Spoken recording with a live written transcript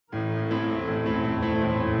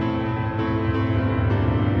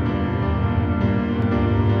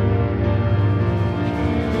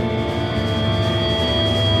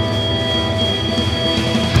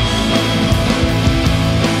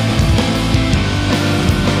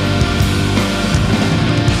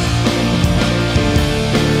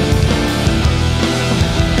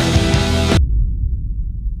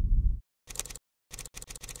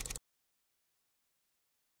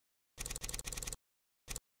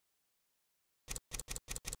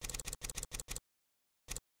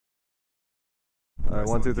All right,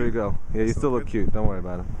 1, 2, 3, go. Yeah, you still look cute. Don't worry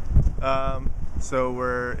about it. So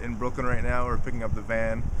we're in Brooklyn right now. We're picking up the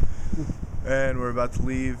van, and we're about to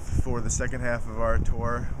leave for the second half of our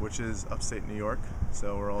tour, which is upstate New York.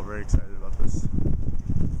 So we're all very excited about this.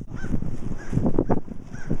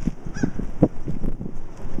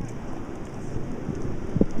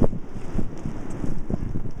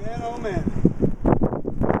 Dan Oman.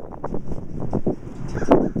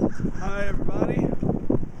 Hi everybody.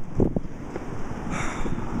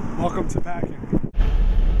 Welcome to packing.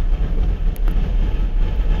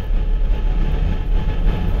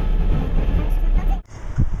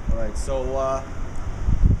 Alright, so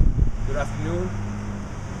good afternoon.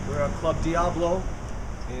 We're at Club Diablo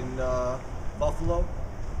in Buffalo.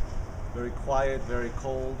 Very quiet, very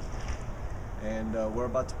cold. And we're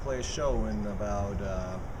about to play a show in about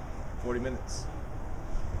 40 minutes.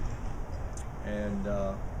 And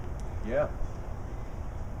yeah.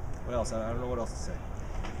 What else? I don't know what else to say.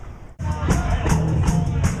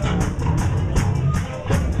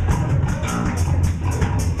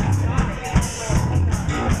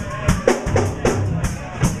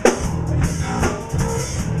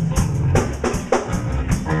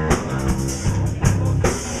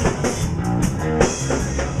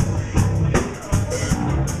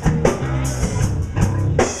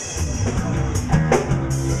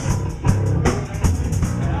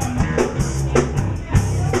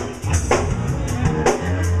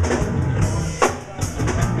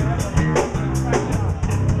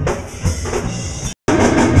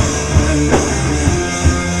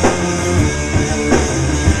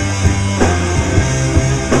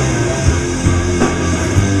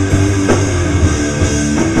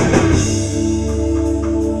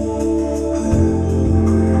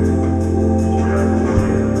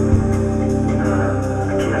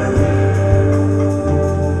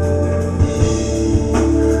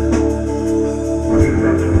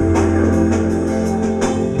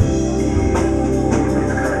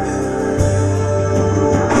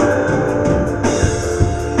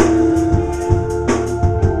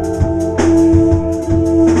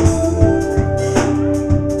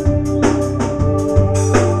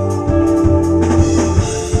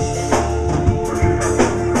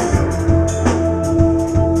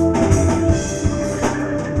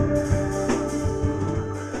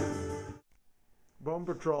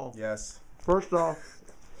 Patrol. Yes. First off,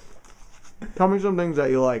 tell me some things that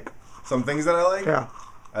you like. Some things that I like? Yeah.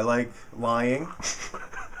 I like lying.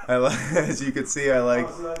 I like, as you can see, I like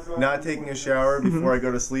not taking a shower before I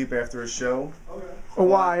go to sleep after a show. Well,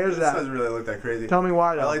 why is that? This doesn't really look that crazy. Tell me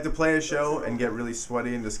why though. I like to play a show and get really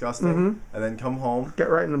sweaty and disgusting, and then come home, get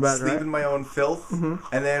right in the bed, sleep right? in my own filth, and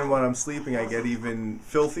then when I'm sleeping, I get even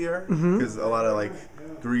filthier because a lot of like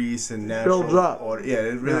grease and natural builds up. water. Yeah,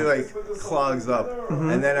 it really like clogs up,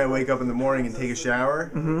 and then I wake up in the morning and take a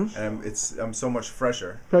shower, and I'm so much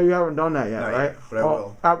fresher. So you haven't done that yet, Not right? yet, but I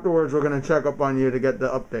will. Afterwards, we're gonna check up on you to get the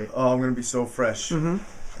update. Oh, I'm gonna be so fresh. I'm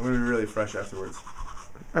gonna be really fresh afterwards.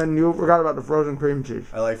 And you forgot about the frozen cream cheese.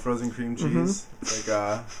 I like frozen cream cheese.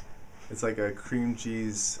 It's like a cream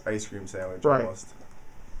cheese ice cream sandwich almost.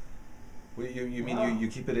 Well, you mean you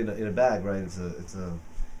keep it in a bag, right? It's a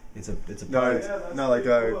No, like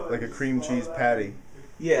a cream cheese patty.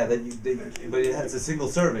 Yeah, but it has a single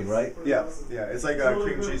serving, right? Yeah. It's like a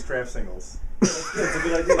cream cheese Kraft singles. That's a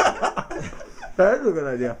good idea. That is a good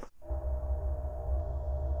idea.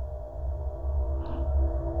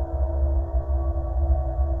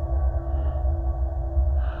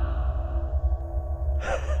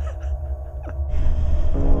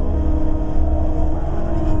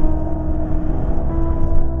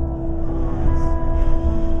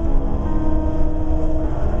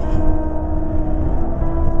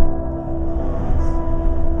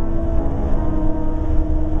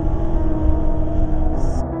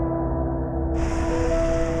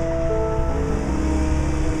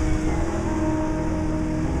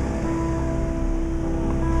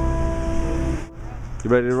 You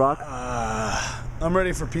ready to rock? I'm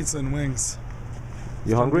ready for pizza and wings.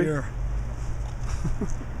 You hungry? Beer.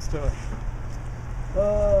 Let's do it.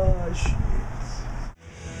 Oh, shit.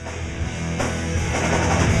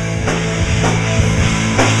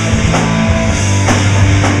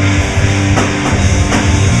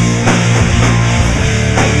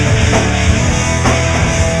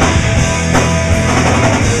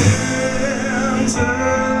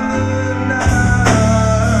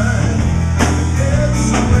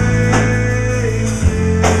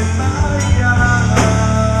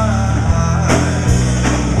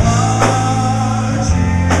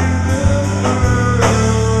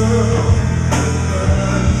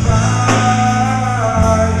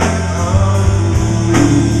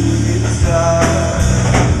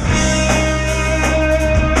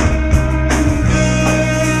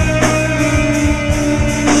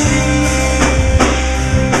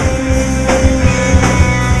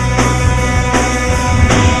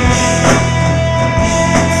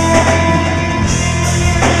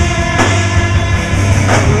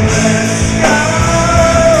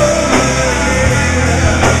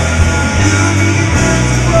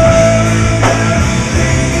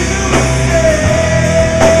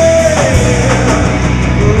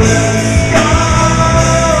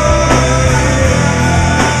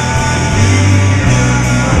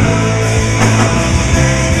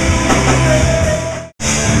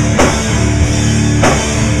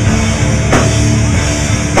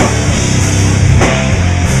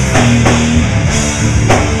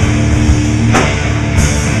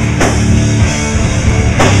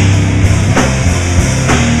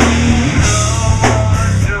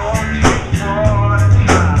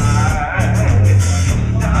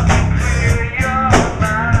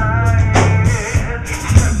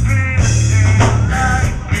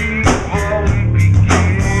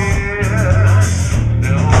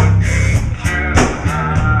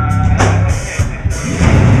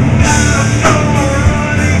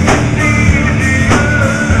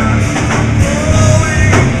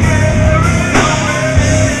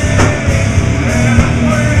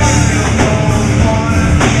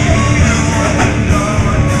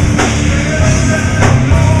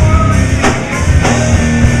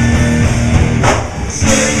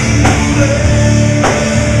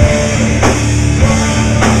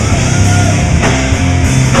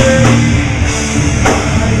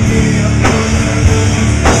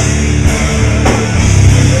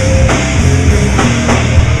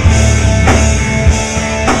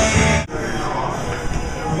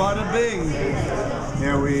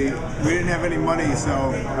 Yeah, we didn't have any money, so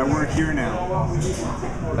I work here now.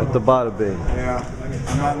 At the bottom bay. Yeah,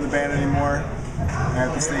 I'm not in the band anymore. I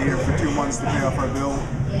have to stay here for 2 months to pay off our bill,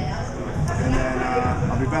 and then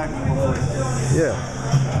I'll be back hopefully.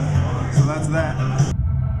 Yeah. So that's that.